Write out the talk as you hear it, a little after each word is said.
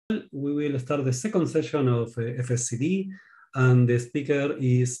We will start the second session of FSCD, and the speaker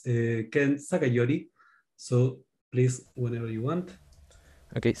is Ken Sakayori. So please, whenever you want.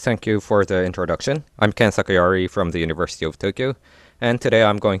 Okay, thank you for the introduction. I'm Ken Sakayori from the University of Tokyo, and today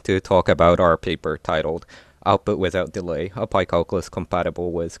I'm going to talk about our paper titled Output Without Delay, a PyCalculus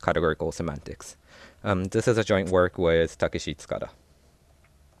Compatible with Categorical Semantics. This is a joint work with Takeshi Tsukada.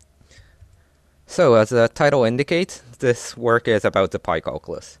 So, as the title indicates, this work is about the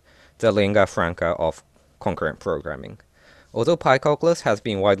PyCalculus, the lingua franca of concurrent programming. Although PyCalculus has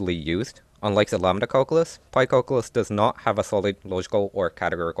been widely used, unlike the lambda calculus, PyCalculus does not have a solid logical or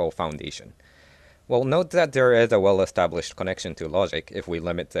categorical foundation. Well, note that there is a well-established connection to logic if we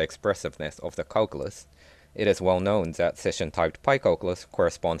limit the expressiveness of the calculus. It is well known that session-typed PyCalculus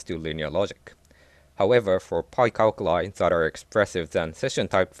corresponds to linear logic. However, for PyCalculi that are expressive than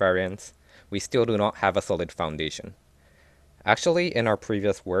session-type variants, we still do not have a solid foundation. Actually, in our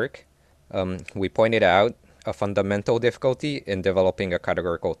previous work, we pointed out a fundamental difficulty in developing a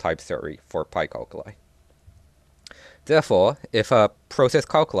categorical type theory for PyCalculi. Therefore, if a process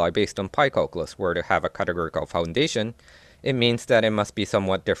calculi based on PyCalculus were to have a categorical foundation, it means that it must be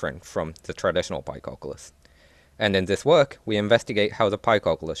somewhat different from the traditional PyCalculus. And in this work, we investigate how the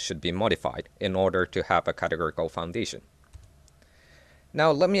PyCalculus should be modified in order to have a categorical foundation.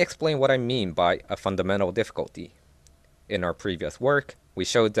 Now, let me explain what I mean by a fundamental difficulty. In our previous work, we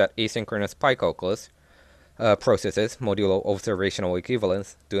showed that asynchronous PyCalculus processes modulo observational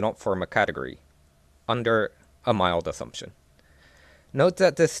equivalence do not form a category, under a mild assumption. Note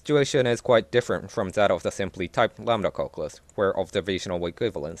that this situation is quite different from that of the simply typed lambda calculus, where observational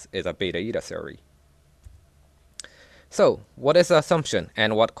equivalence is a beta-eta theory. So, what is the assumption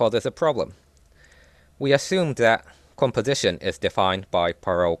and what causes a problem? We assume that composition is defined by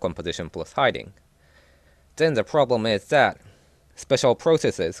parallel composition plus hiding. Then the problem is that special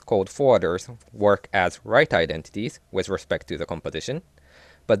processes called forwarders work as right identities with respect to the composition,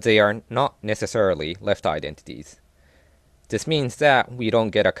 but they are not necessarily left identities. This means that we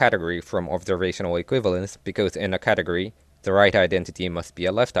don't get a category from observational equivalence because in a category, the right identity must be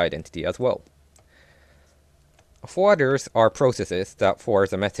a left identity as well. Forwarders are processes that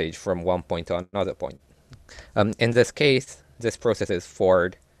forward a message from one point to another point. In this case, this processes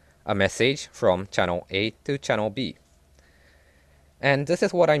forward a message from channel A to channel B. And this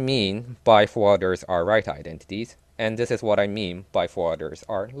is what I mean by forwarders are right identities, and this is what I mean by forwarders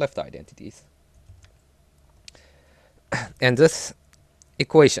are left identities. And this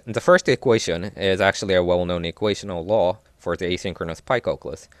equation, the first equation, is actually a well-known equational law for the asynchronous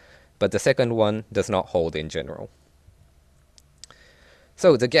PyCalculus, but the second one does not hold in general.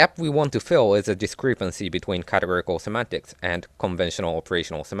 So the gap we want to fill is a discrepancy between categorical semantics and conventional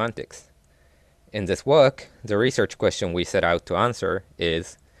operational semantics. In this work, the research question we set out to answer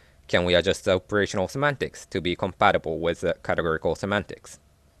is, can we adjust the operational semantics to be compatible with the categorical semantics?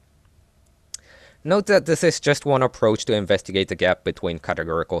 Note that this is just one approach to investigate the gap between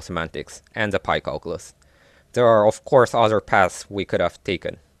categorical semantics and the PyCalculus. There are of course other paths we could have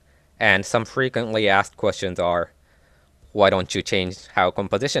taken, and some frequently asked questions are, why don't you change how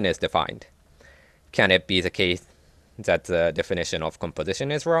composition is defined? Can it be the case that the definition of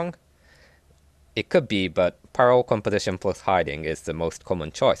composition is wrong? It could be, but parallel composition plus hiding is the most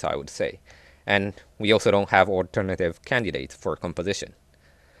common choice, I would say. And we also don't have alternative candidates for composition.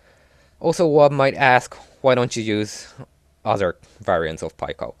 Also, one might ask, why don't you use other variants of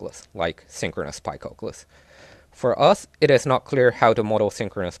PyCalculus, like synchronous PyCalculus? For us, it is not clear how to model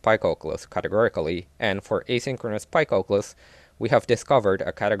synchronous PyCalculus categorically, and for asynchronous PyCalculus, we have discovered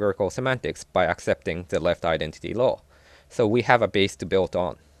a categorical semantics by accepting the left identity law. So we have a base to build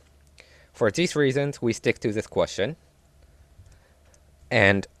on. For these reasons, we stick to this question,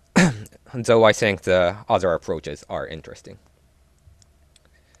 and though I think the other approaches are interesting.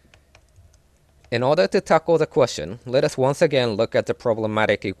 In order to tackle the question, let us once again look at the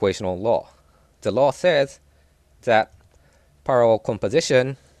problematic equational law. The law says that parallel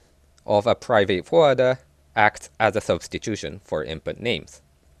composition of a private forwarder acts as a substitution for input names.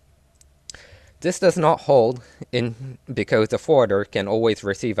 This does not hold because the forwarder can always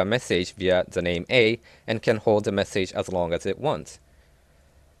receive a message via the name A and can hold the message as long as it wants.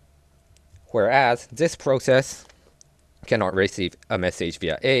 Whereas this process cannot receive a message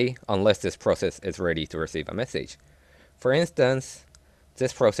via A unless this process is ready to receive a message. For instance,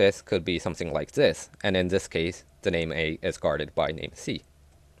 this process could be something like this, and in this case, the name A is guarded by name C.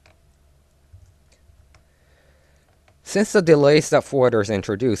 Since the delays that forwarders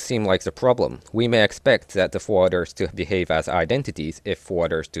introduce seem like the problem, we may expect that the forwarders to behave as identities if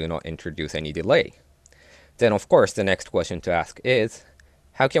forwarders do not introduce any delay. Then of course the next question to ask is,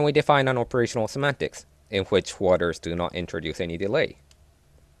 How can we define an operational semantics in which orders do not introduce any delay?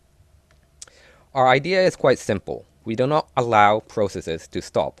 Our idea is quite simple. We do not allow processes to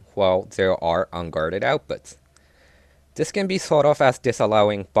stop while there are unguarded outputs. This can be thought of as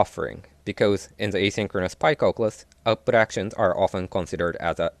disallowing buffering, because in the asynchronous Pi calculus, output actions are often considered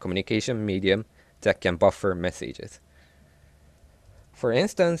as a communication medium that can buffer messages. For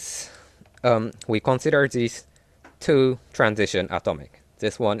instance, we consider these two transition atomic.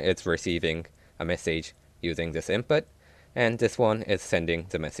 This one is receiving a message using this input, and this one is sending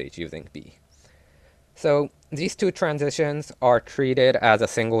the message using B. So these two transitions are treated as a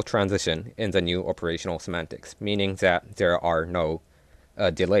single transition in the new operational semantics, meaning that there are no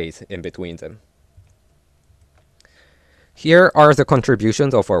delays in between them. Here are the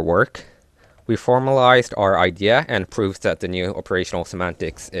contributions of our work. We formalized our idea and proved that the new operational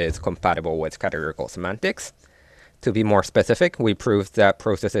semantics is compatible with categorical semantics. To be more specific, we proved that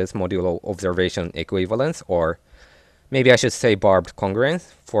processes modulo observation equivalence, or maybe I should say barbed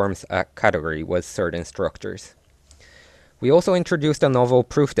congruence, forms a category with certain structures. We also introduced a novel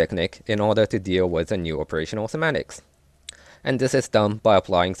proof technique in order to deal with the new operational semantics. And this is done by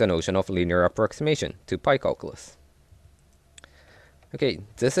applying the notion of linear approximation to Pi calculus. Okay,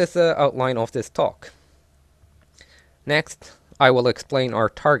 this is the outline of this talk. Next, I will explain our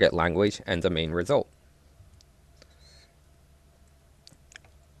target language and the main result.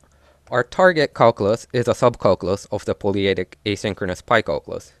 Our target calculus is a subcalculus of the polyadic asynchronous Pi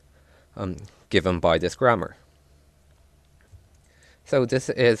calculus, given by this grammar. So this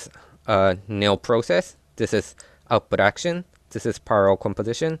is a nil process, this is output action, this is parallel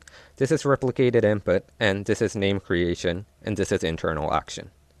composition, this is replicated input, and this is name creation, and this is internal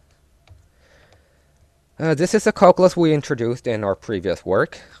action. This is a calculus we introduced in our previous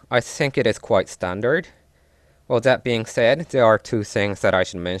work. I think it is quite standard. Well, that being said, there are two things that I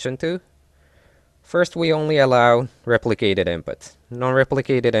should mention too. First, we only allow replicated inputs.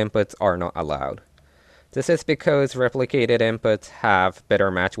 Non-replicated inputs are not allowed. This is because replicated inputs have better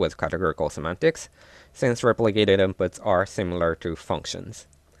match with categorical semantics, since replicated inputs are similar to functions.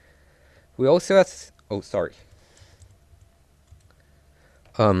 We also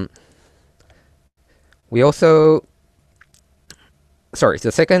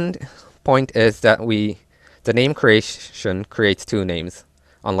the second point is that the name creation creates two names,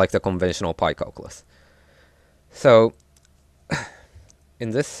 unlike the conventional Pi calculus. So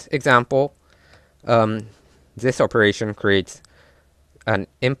in this example, this operation creates an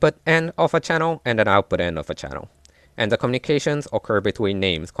input end of a channel and an output end of a channel. And the communications occur between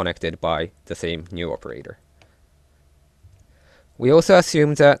names connected by the same new operator. We also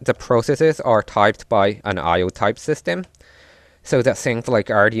assume that the processes are typed by an IO type system, so that things like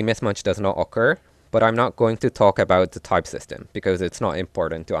RD mismatch does not occur, but I'm not going to talk about the type system because it's not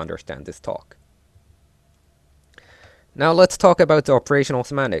important to understand this talk. Now let's talk about the operational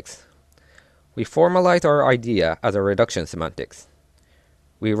semantics. We formalize our idea as a reduction semantics.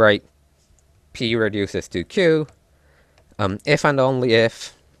 We write P reduces to Q if and only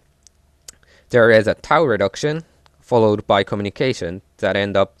if there is a tau reduction followed by communication that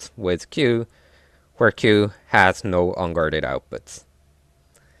end up with Q, where Q has no unguarded outputs.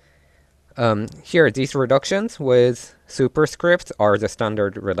 Here, these reductions with superscripts are the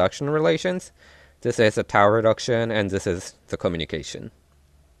standard reduction relations. This is a tau reduction, and this is the communication.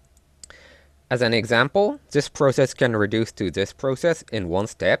 As an example, this process can reduce to this process in one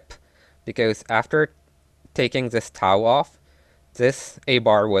step, because after taking this tau off, this A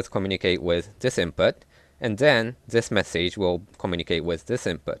bar will communicate with this input, and then this message will communicate with this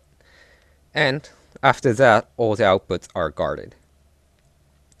input. And after that, all the outputs are guarded.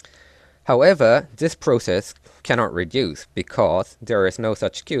 However, this process cannot reduce because there is no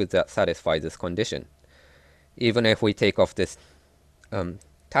such queue that satisfies this condition. Even if we take off this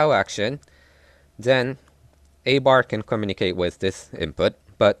tau action, then A bar can communicate with this input,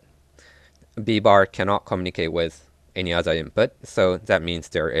 but B bar cannot communicate with any other input, so that means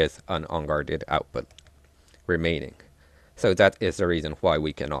there is an unguarded output remaining. So that is the reason why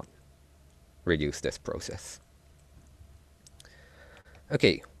we cannot reduce this process.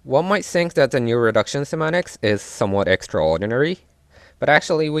 Okay, one might think that the new reduction semantics is somewhat extraordinary, but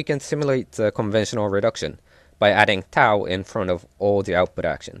actually we can simulate the conventional reduction by adding tau in front of all the output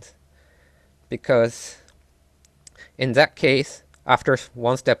actions. Because in that case, after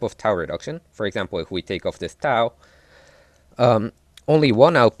one step of tau reduction, for example, if we take off this tau, only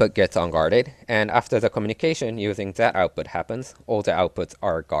one output gets unguarded, and after the communication using that output happens, all the outputs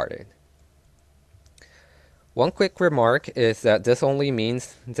are guarded. One quick remark is that this only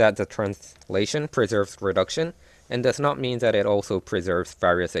means that the translation preserves reduction and does not mean that it also preserves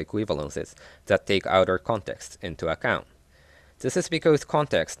various equivalences that take outer contexts into account. This is because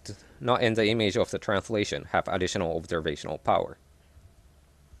context, not in the image of the translation, have additional observational power.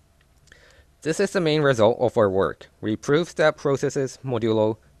 This is the main result of our work. We proved that processes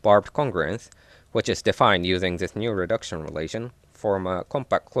modulo barbed congruence, which is defined using this new reduction relation, form a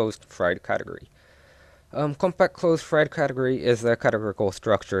compact closed Fried category. Compact closed Fried category is the categorical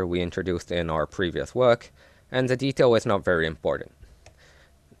structure we introduced in our previous work, and the detail is not very important.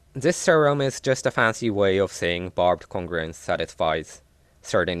 This theorem is just a fancy way of saying barbed congruence satisfies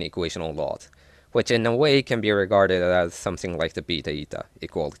certain equational laws, which in a way can be regarded as something like the beta-eta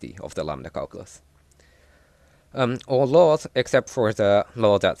equality of the lambda calculus. All laws, except for the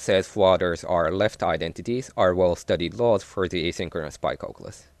law that says Fuaders are left identities, are well-studied laws for the asynchronous pi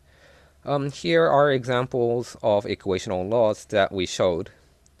calculus. Here are examples of equational laws that we showed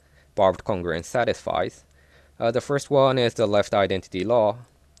barbed congruence satisfies. The first one is the left identity law,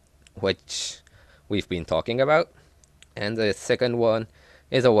 which we've been talking about. And the second one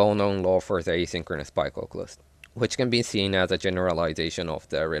is a well-known law for the asynchronous pi calculus, which can be seen as a generalization of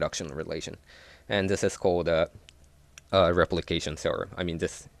the reduction relation. And this is called a replication theorem. I mean,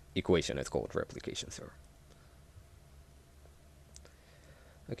 this equation is called replication theorem.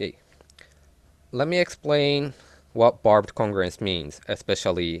 Okay, let me explain what barbed congruence means,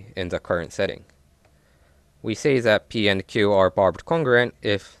 especially in the current setting. We say that P and Q are barbed congruent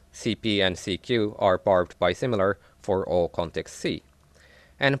if CP and CQ are barbed bisimilar for all context C.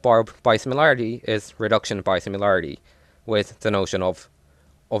 And barbed bisimilarity is reduction bisimilarity with the notion of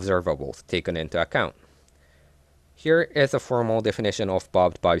observables taken into account. Here is a formal definition of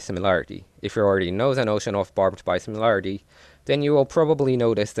barbed bisimilarity. If you already know the notion of barbed bisimilarity, then you will probably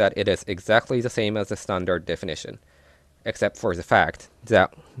notice that it is exactly the same as the standard definition, except for the fact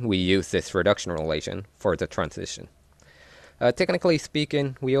that we use this reduction relation for the transition. Technically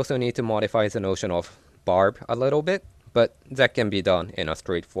speaking, we also need to modify the notion of barb a little bit, but that can be done in a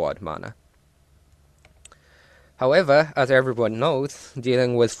straightforward manner. However, as everyone knows,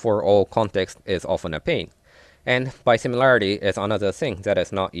 dealing with for all context is often a pain, and bisimilarity is another thing that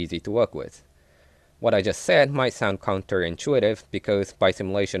is not easy to work with. What I just said might sound counterintuitive because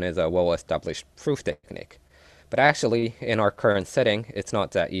bisimulation is a well-established proof technique, but actually, in our current setting, it's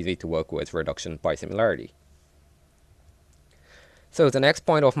not that easy to work with reduction bisimilarity. So the next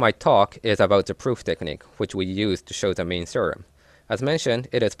point of my talk is about the proof technique, which we use to show the main theorem. As mentioned,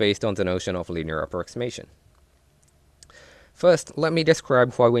 it is based on the notion of linear approximation. First, let me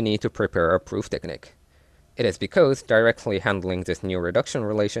describe why we need to prepare a proof technique. It is because directly handling this new reduction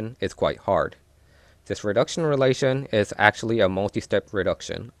relation is quite hard. This reduction relation is actually a multi-step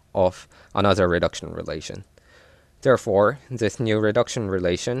reduction of another reduction relation. Therefore, this new reduction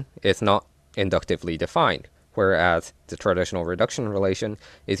relation is not inductively defined, whereas the traditional reduction relation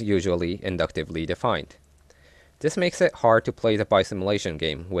is usually inductively defined. This makes it hard to play the bisimulation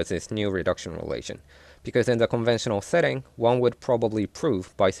game with this new reduction relation, because in the conventional setting, one would probably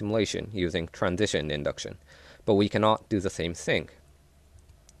prove bisimulation using transition induction, but we cannot do the same thing.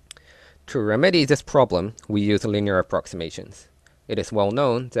 To remedy this problem, we use linear approximations. It is well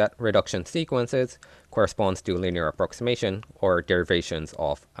known that reduction sequences corresponds to linear approximation or derivations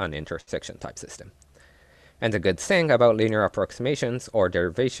of an intersection type system. And the good thing about linear approximations or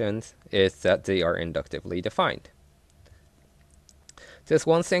derivations is that they are inductively defined. There's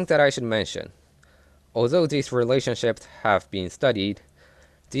one thing that I should mention. Although these relationships have been studied,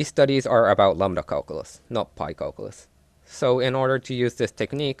 these studies are about lambda calculus, not pi calculus. So in order to use this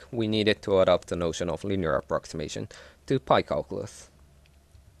technique, we needed to adopt the notion of linear approximation to pi calculus.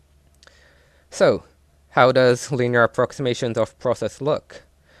 So, how does linear approximations of process look?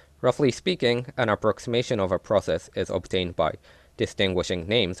 Roughly speaking, an approximation of a process is obtained by distinguishing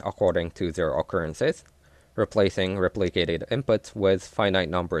names according to their occurrences, replacing replicated inputs with finite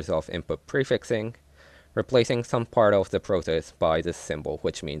numbers of input prefixing, replacing some part of the process by this symbol,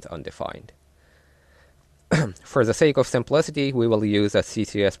 which means undefined. For the sake of simplicity, we will use a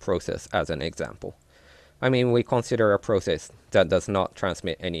CCS process as an example. I mean, we consider a process that does not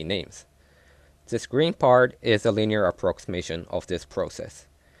transmit any names. This green part is a linear approximation of this process.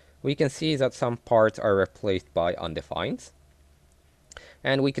 We can see that some parts are replaced by undefineds,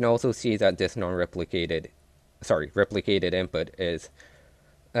 and we can also see that this replicated input is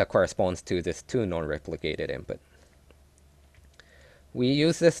corresponds to this two non-replicated input. We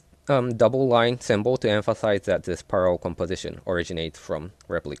use this double line symbol to emphasize that this parallel composition originates from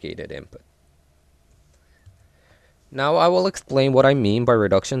replicated input. Now I will explain what I mean by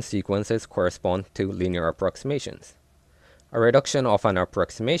reduction sequences correspond to linear approximations. A reduction of an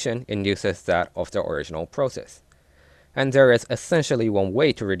approximation induces that of the original process. And there is essentially one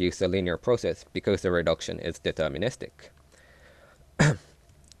way to reduce the linear process because the reduction is deterministic.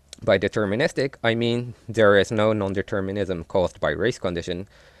 By deterministic, I mean there is no non-determinism caused by race condition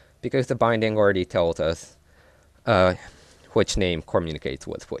because the binding already tells us which name communicates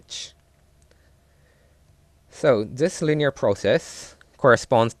with which. So this linear process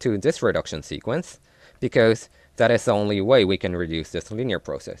corresponds to this reduction sequence because that is the only way we can reduce this linear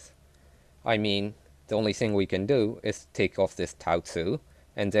process. I mean, the only thing we can do is take off this tau 2,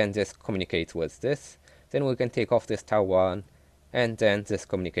 and then this communicates with this. Then we can take off this tau 1, and then this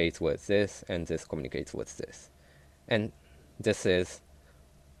communicates with this, and this communicates with this. And this is,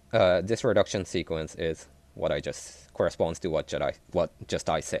 this reduction sequence is what I just corresponds to what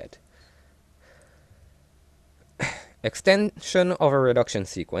I said. Extension of a reduction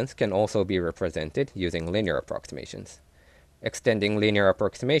sequence can also be represented using linear approximations. Extending linear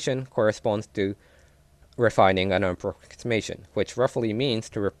approximation corresponds to refining an approximation, which roughly means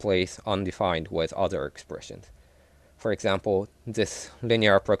to replace undefined with other expressions. For example, this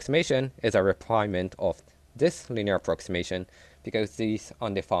linear approximation is a refinement of this linear approximation because these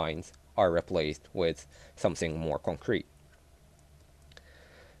undefineds are replaced with something more concrete.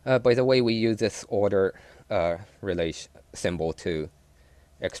 By the way, we use this order relation symbol to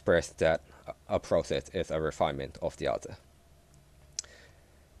express that a process is a refinement of the other.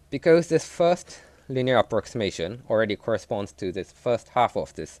 Because this first linear approximation already corresponds to this first half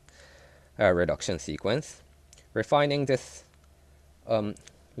of this reduction sequence, refining this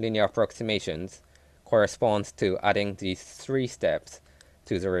linear approximations corresponds to adding these 3 steps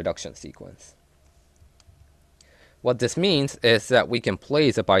to the reduction sequence. What this means is that we can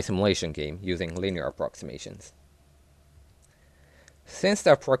play the bisimulation game using linear approximations. Since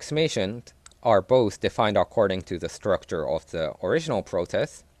the approximations are both defined according to the structure of the original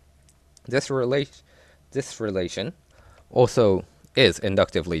process, this relation also is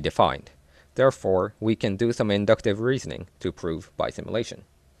inductively defined. Therefore, we can do some inductive reasoning to prove bisimulation.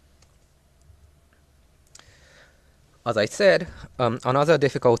 As I said, another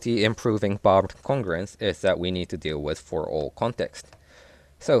difficulty in proving bobbed congruence is that we need to deal with for all context.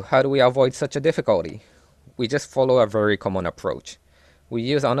 So how do we avoid such a difficulty? We just follow a very common approach. We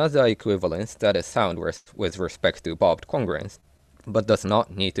use another equivalence that is sound with respect to bobbed congruence, but does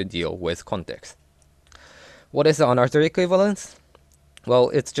not need to deal with context. What is the another equivalence? Well,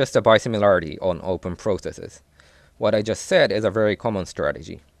 it's just a bisimilarity on open processes. What I just said is a very common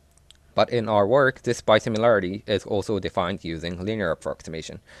strategy. But in our work, this bisimilarity is also defined using linear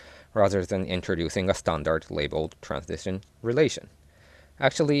approximation, rather than introducing a standard labeled transition relation.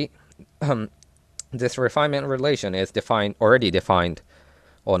 Actually, this refinement relation is already defined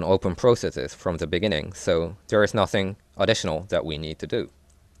on open processes from the beginning, so there is nothing additional that we need to do.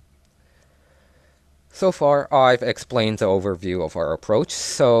 So far, I've explained the overview of our approach,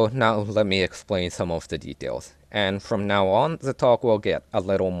 so now let me explain some of the details. And from now on, the talk will get a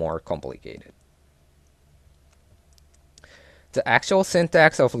little more complicated. The actual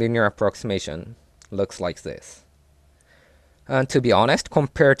syntax of linear approximation looks like this. And to be honest,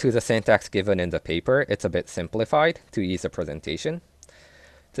 compared to the syntax given in the paper, it's a bit simplified to ease the presentation.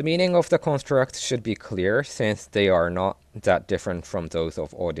 The meaning of the constructs should be clear since they are not that different from those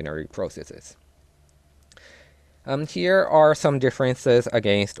of ordinary processes. Here are some differences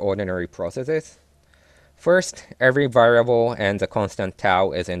against ordinary processes. First, every variable and the constant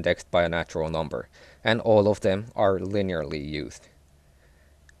tau is indexed by a natural number, and all of them are linearly used.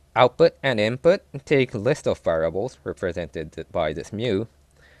 Output and input take list of variables, represented by this mu,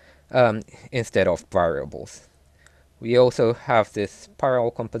 instead of variables. We also have this parallel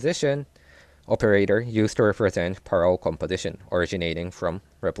composition operator used to represent parallel composition originating from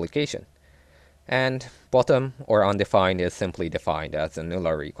replication. And bottom or undefined is simply defined as a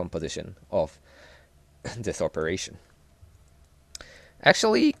nullary composition of this operation.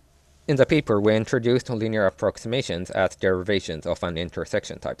 Actually, in the paper, we introduced linear approximations as derivations of an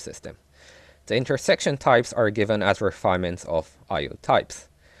intersection type system. The intersection types are given as refinements of IO types.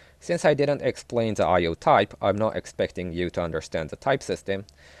 Since I didn't explain the IO type, I'm not expecting you to understand the type system.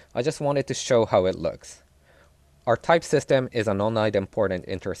 I just wanted to show how it looks. Our type system is a non-idempotent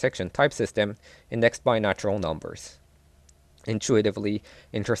intersection type system indexed by natural numbers. Intuitively,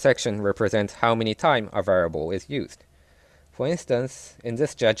 intersection represents how many times a variable is used. For instance, in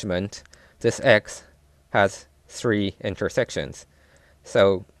this judgment, this x has 3 intersections.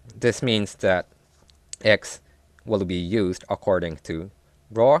 So this means that x will be used according to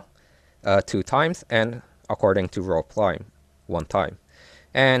raw 2 times and according to raw prime 1 time.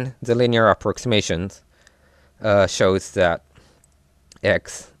 And the linear approximations shows that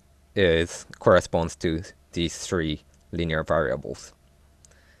x corresponds to these 3 linear variables.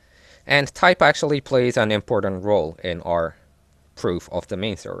 And type actually plays an important role in our proof of the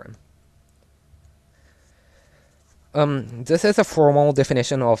main theorem. This is a formal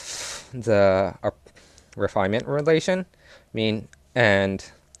definition of the refinement relation,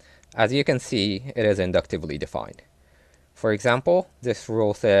 and as you can see, it is inductively defined. For example, this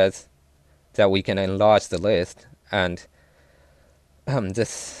rule says that we can enlarge the list, and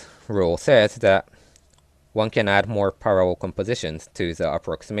this rule says that one can add more parallel compositions to the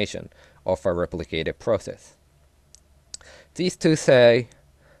approximation of a replicated process. These two say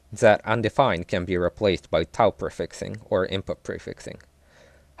that undefined can be replaced by tau prefixing or input prefixing.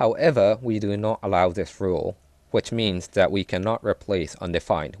 However, we do not allow this rule, which means that we cannot replace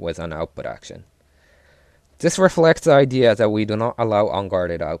undefined with an output action. This reflects the idea that we do not allow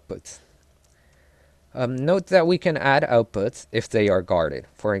unguarded outputs. Note that we can add outputs if they are guarded.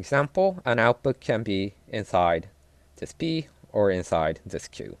 For example, an output can be inside this P or inside this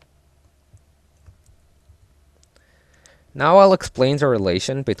Q. Now I'll explain the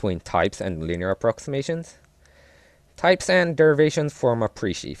relation between types and linear approximations. Types and derivations form a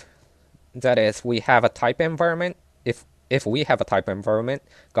presheaf. That is, we have a type environment. If we have a type environment,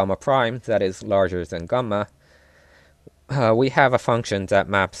 gamma prime, that is larger than gamma, we have a function that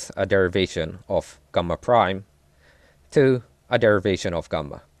maps a derivation of gamma prime to a derivation of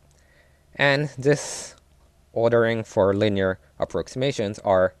gamma. And this ordering for linear approximations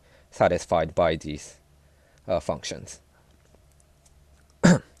are satisfied by these functions.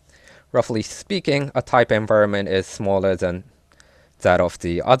 Roughly speaking, a type environment is smaller than that of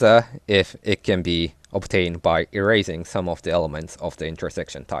the other if it can be obtained by erasing some of the elements of the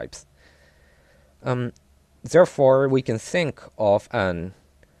intersection types. Therefore, we can think of an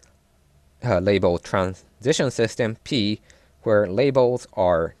label transition system P where labels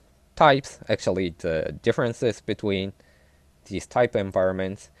are types, actually the differences between these type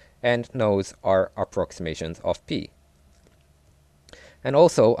environments, and nodes are approximations of P. And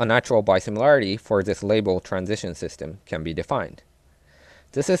also, a natural bisimilarity for this label transition system can be defined.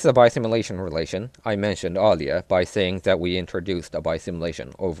 This is the bisimulation relation I mentioned earlier by saying that we introduced a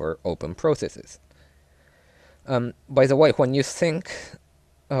bisimulation over open processes. By the way, when you think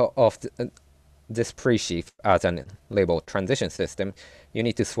of this presheaf as a label transition system, you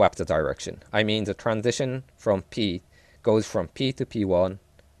need to swap the direction. I mean, the transition from P goes from P to P1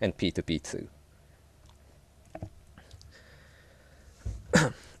 and P to P2.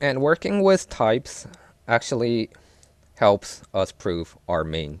 And working with types actually helps us prove our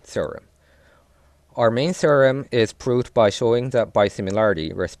main theorem. Our main theorem is proved by showing that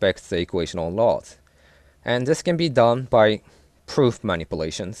bisimilarity respects the equational laws. And this can be done by proof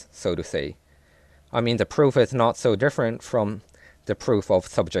manipulations, so to say. I mean, the proof is not so different from the proof of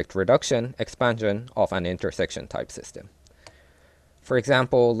subject reduction expansion of an intersection type system. For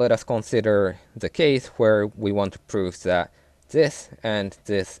example, let us consider the case where we want to prove that this and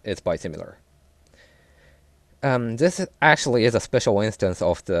this is bisimilar. This actually is a special instance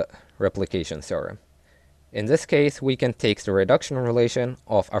of the replication theorem. In this case, we can take the reduction relation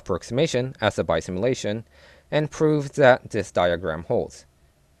of approximation as a bisimulation and prove that this diagram holds.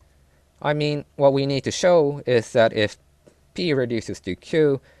 I mean, what we need to show is that if P reduces to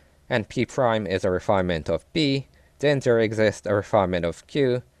Q and P prime is a refinement of P, then there exists a refinement of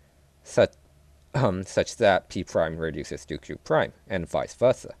Q such that P prime reduces to Q prime, and vice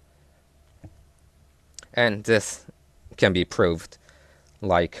versa. And this can be proved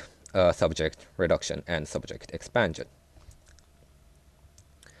like subject reduction and subject expansion.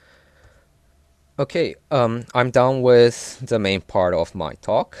 Okay, I'm done with the main part of my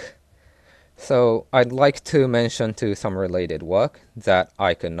talk. So I'd like to mention to some related work that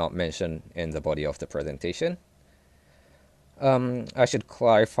I could not mention in the body of the presentation. I should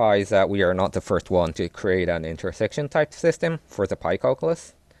clarify that we are not the first one to create an intersection type system for the pi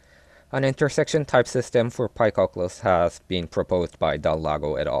calculus. An intersection type system for pi calculus has been proposed by Dal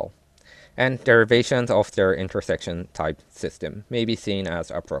Lago et al. And derivations of their intersection type system may be seen as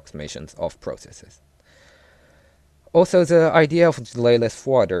approximations of processes. Also, the idea of delayless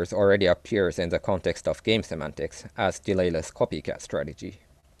forwarders already appears in the context of game semantics as delayless copycat strategy.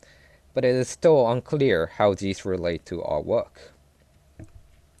 But it is still unclear how these relate to our work.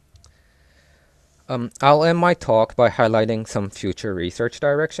 I'll end my talk by highlighting some future research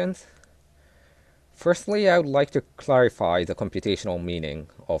directions. Firstly, I would like to clarify the computational meaning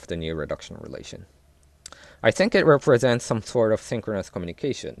of the new reduction relation. I think it represents some sort of synchronous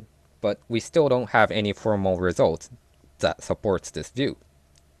communication, but we still don't have any formal results that supports this view.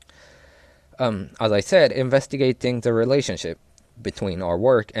 As I said, investigating the relationship between our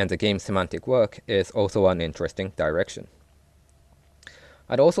work and the game semantic work is also an interesting direction.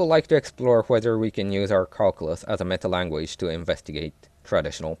 I'd also like to explore whether we can use our calculus as a meta-language to investigate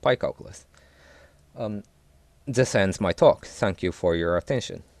traditional pi calculus. This ends my talk. Thank you for your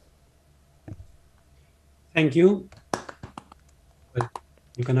attention. Thank you. Well,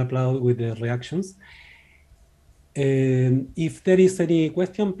 you can applaud with the reactions. If there is any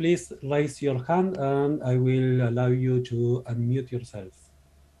question, please raise your hand and I will allow you to unmute yourself.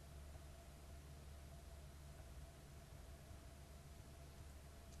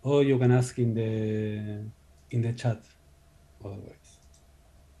 Or you can ask in the chat. Otherwise.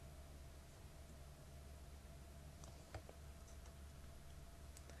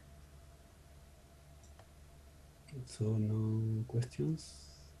 So no questions.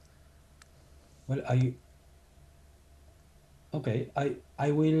 Well, I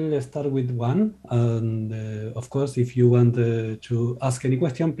will start with one, and of course, if you want to ask any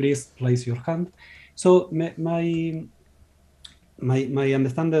question, please raise your hand. So my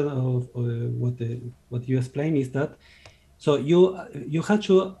understanding of what you explained is that so you had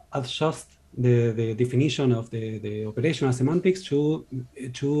to adjust the definition of the operational semantics to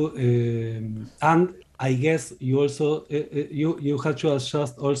and I guess you also you had to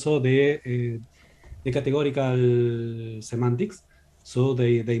adjust also the categorical semantics so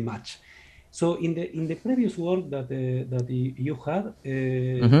they match. So in the previous work that you had,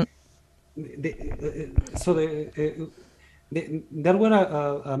 there were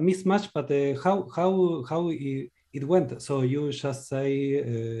a mismatch, but how it went? So you just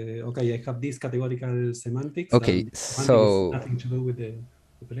say, okay, I have this categorical semantics, Okay, and semantic is so nothing to do with the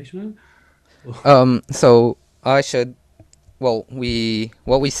operational. so I should. Well,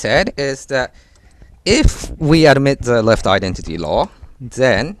 what we said is that if we admit the left identity law,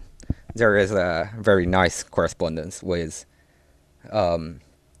 then there is a very nice correspondence with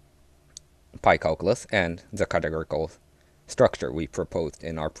pi calculus and the categorical structure we proposed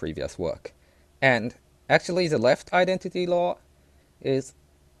in our previous work. And actually, the left identity law is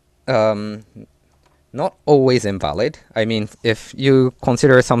not always invalid. I mean, if you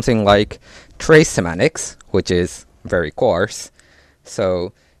consider something like trace semantics, which is very coarse,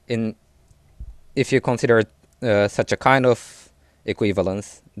 so if you consider such a kind of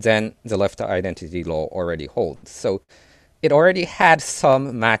equivalence, then the left identity law already holds. So it already had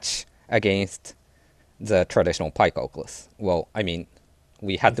some match against the traditional pi calculus. Well, I mean,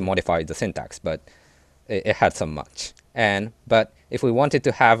 we had to modify the syntax, but it had some match. But if we wanted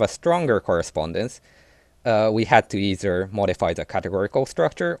to have a stronger correspondence, we had to either modify the categorical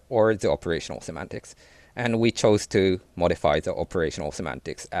structure or the operational semantics. And we chose to modify the operational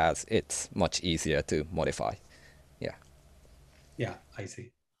semantics as it's much easier to modify. Yeah. Yeah, I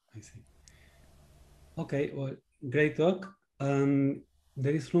see. Okay, well, great talk.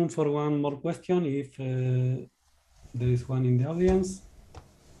 There is room for one more question if there is one in the audience.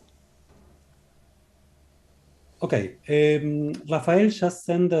 Okay, Rafael just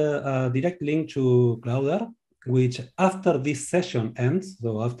sent a direct link to Clouder, which after this session ends,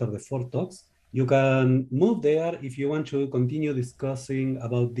 so after the 4 talks, you can move there if you want to continue discussing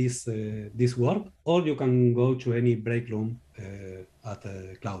about this this work, or you can go to any break room at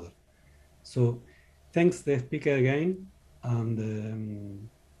Clouder. So thanks the speaker again, and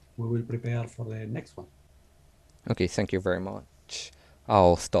we will prepare for the next one. Okay, thank you very much.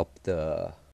 I'll stop the